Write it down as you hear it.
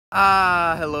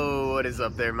Hello, what is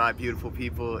up there, my beautiful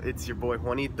people? It's your boy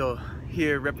Juanito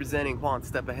here representing Juan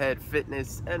Step Ahead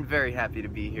Fitness, and very happy to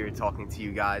be here talking to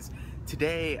you guys.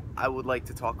 Today, I would like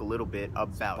to talk a little bit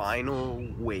about spinal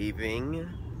waving,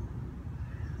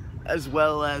 as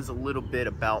well as a little bit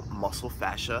about muscle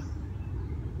fascia.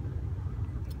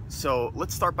 So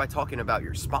let's start by talking about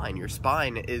your spine. Your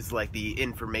spine is like the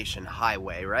information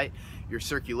highway, right? Your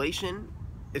circulation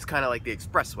is kind of like the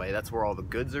expressway. That's where all the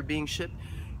goods are being shipped.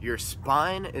 Your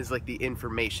spine is like the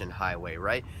information highway,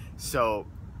 right? So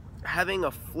having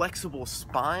a flexible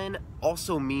spine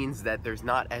also means that there's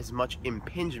not as much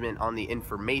impingement on the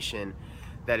information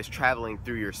that is traveling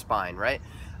through your spine, right?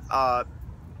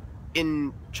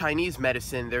 In Chinese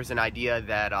medicine, there's an idea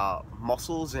that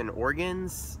muscles and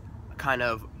organs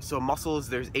so muscles,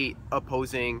 there's 8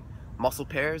 opposing muscle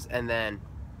pairs and then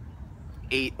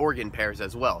 8 organ pairs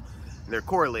as well. And they're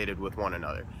correlated with one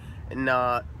another. And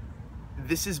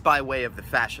this is by way of the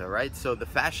fascia, right? So the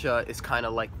fascia is kind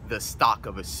of like the stock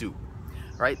of a soup,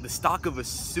 right? The stock of a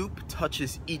soup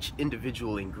touches each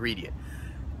individual ingredient.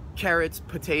 Carrots,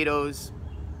 potatoes,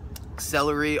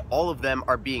 celery, all of them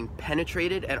are being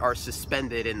penetrated and are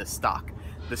suspended in the stock.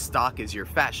 The stock is your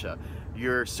fascia,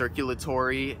 your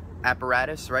circulatory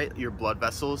apparatus, right? Your blood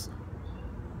vessels,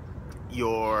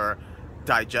 your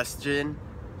digestion,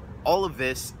 all of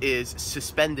this is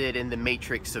suspended in the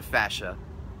matrix of fascia.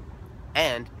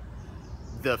 And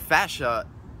the fascia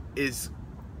it's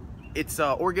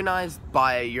organized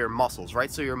by your muscles, right?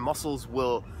 So your muscles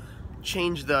will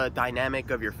change the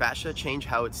dynamic of your fascia, change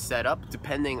how it's set up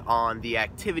depending on the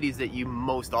activities that you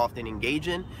most often engage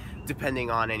in,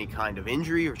 depending on any kind of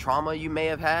injury or trauma you may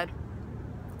have had.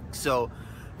 So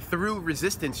through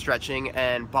resistance stretching,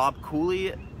 and Bob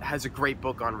Cooley has a great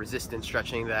book on resistance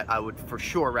stretching that I would for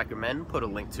sure recommend, put a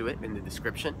link to it in the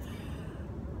description.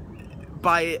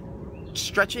 By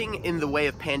stretching in the way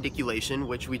of pandiculation,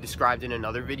 which we described in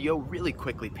another video, really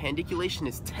quickly, pandiculation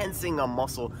is tensing a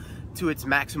muscle to its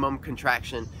maximum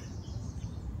contraction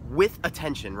with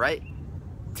attention, right?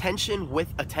 Tension with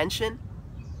attention,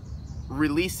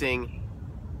 releasing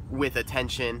with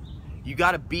attention. You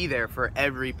got to be there for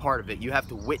every part of it. You have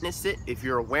to witness it. If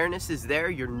your awareness is there,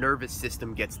 your nervous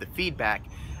system gets the feedback,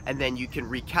 and then you can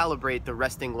recalibrate the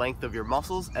resting length of your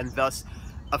muscles and thus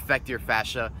affect your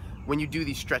fascia. When you do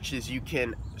these stretches, you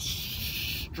can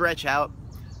stretch out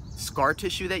scar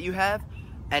tissue that you have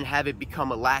and have it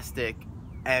become elastic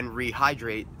and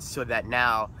rehydrate so that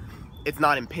now it's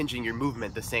not impinging your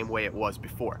movement the same way it was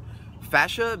before.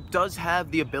 Fascia does have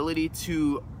the ability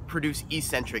to produce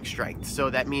eccentric strength,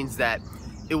 so that means that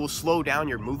it will slow down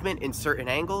your movement in certain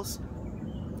angles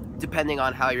depending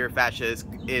on how your fascia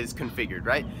is configured,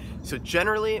 right? So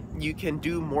generally you can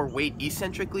do more weight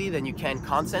eccentrically than you can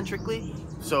concentrically.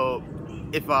 So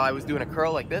if I was doing a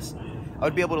curl like this, I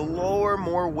would be able to lower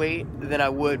more weight than I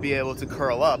would be able to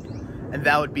curl up, and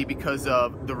that would be because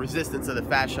of the resistance of the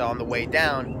fascia on the way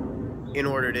down in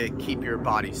order to keep your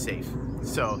body safe.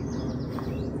 So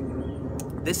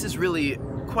this is really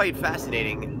quite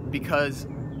fascinating, because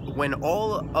when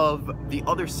all of the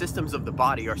other systems of the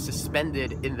body are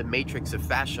suspended in the matrix of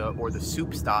fascia, or the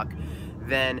soup stock,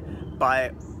 then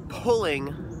by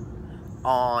pulling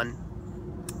on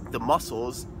the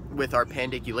muscles with our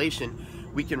pandiculation,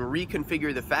 we can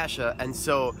reconfigure the fascia, and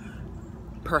so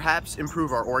perhaps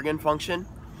improve our organ function,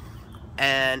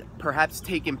 and perhaps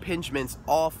take impingements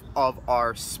off of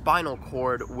our spinal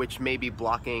cord, which may be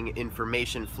blocking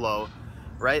information flow,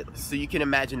 right? So you can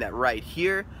imagine that right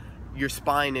here, your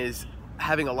spine is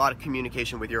having a lot of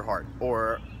communication with your heart,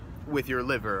 or with your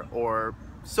liver, or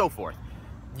so forth.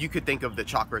 You could think of the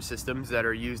chakra systems that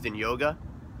are used in yoga,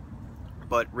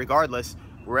 but regardless,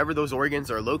 wherever those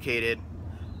organs are located,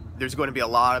 there's going to be a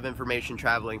lot of information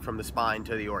traveling from the spine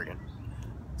to the organ.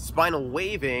 Spinal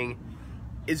waving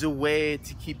is a way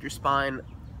to keep your spine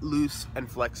loose and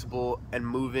flexible and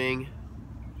moving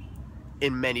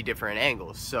in many different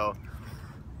angles. So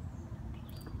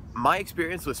my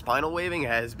experience with spinal waving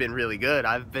has been really good.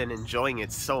 I've been enjoying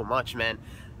it so much, man.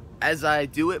 As I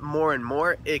do it more and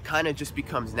more, it kind of just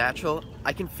becomes natural.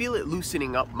 I can feel it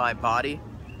loosening up my body,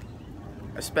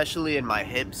 especially in my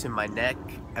hips and my neck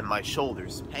and my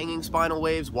shoulders. Hanging spinal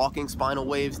waves, walking spinal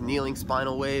waves, kneeling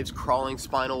spinal waves, crawling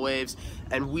spinal waves,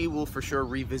 and we will for sure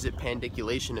revisit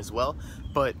pandiculation as well.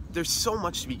 But there's so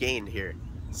much to be gained here.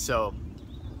 So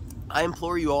I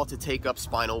implore you all to take up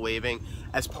spinal waving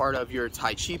as part of your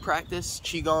Tai Chi practice,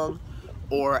 Qigong,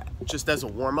 or just as a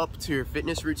warm-up to your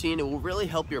fitness routine. It will really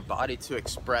help your body to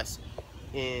express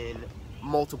in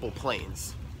multiple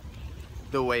planes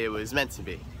the way it was meant to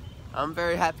be. I'm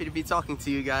very happy to be talking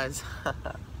to you guys.